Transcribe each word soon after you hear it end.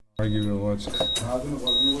Argue to watch.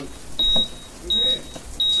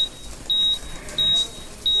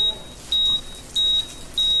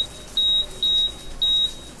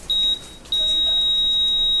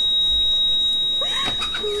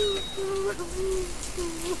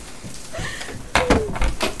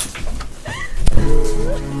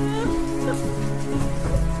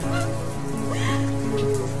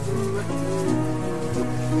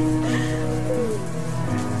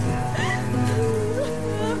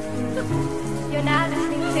 You're now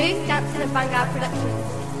listening to Dancing and Bang Out Productions.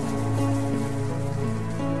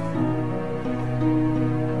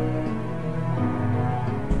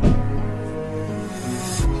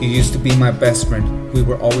 You used to be my best friend, we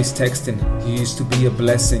were always texting. You used to be a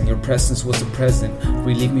blessing, your presence was a present.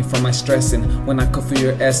 Relieve me from my stressing, when I could feel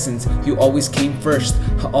your essence. You always came first,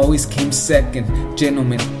 I always came second.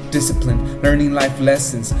 Gentleman, discipline, learning life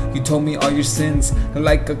lessons. You told me all your sins,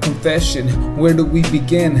 like a confession. Where do we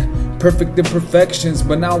begin? Perfect imperfections,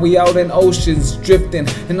 but now we out in oceans, drifting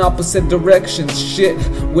in opposite directions. Shit,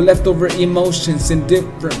 we left over emotions in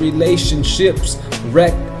different relationships.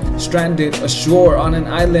 Wrecked, stranded ashore on an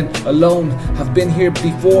island alone. I've been here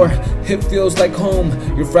before, it feels like home.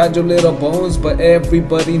 Your fragile little bones, but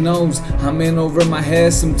everybody knows I'm in over my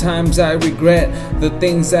head. Sometimes I regret the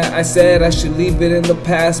things that I said. I should leave it in the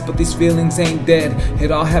past, but these feelings ain't dead.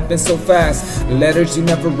 It all happened so fast. Letters you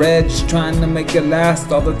never read, just trying to make it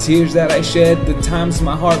last. All the tears that I shed, the times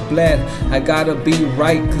my heart bled. I gotta be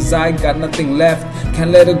right, cause I got nothing left.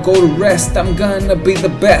 Can't let it go to rest, I'm gonna be the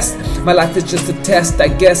best. My life is just a test, I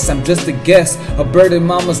guess I'm just a guest. A bird in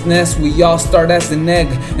mama's nest, we all start as an egg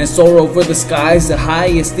and soar over the skies. The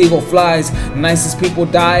highest eagle flies, nicest people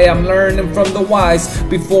die. I'm learning from the wise.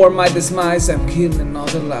 Before my demise, I'm killing all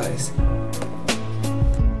the lies.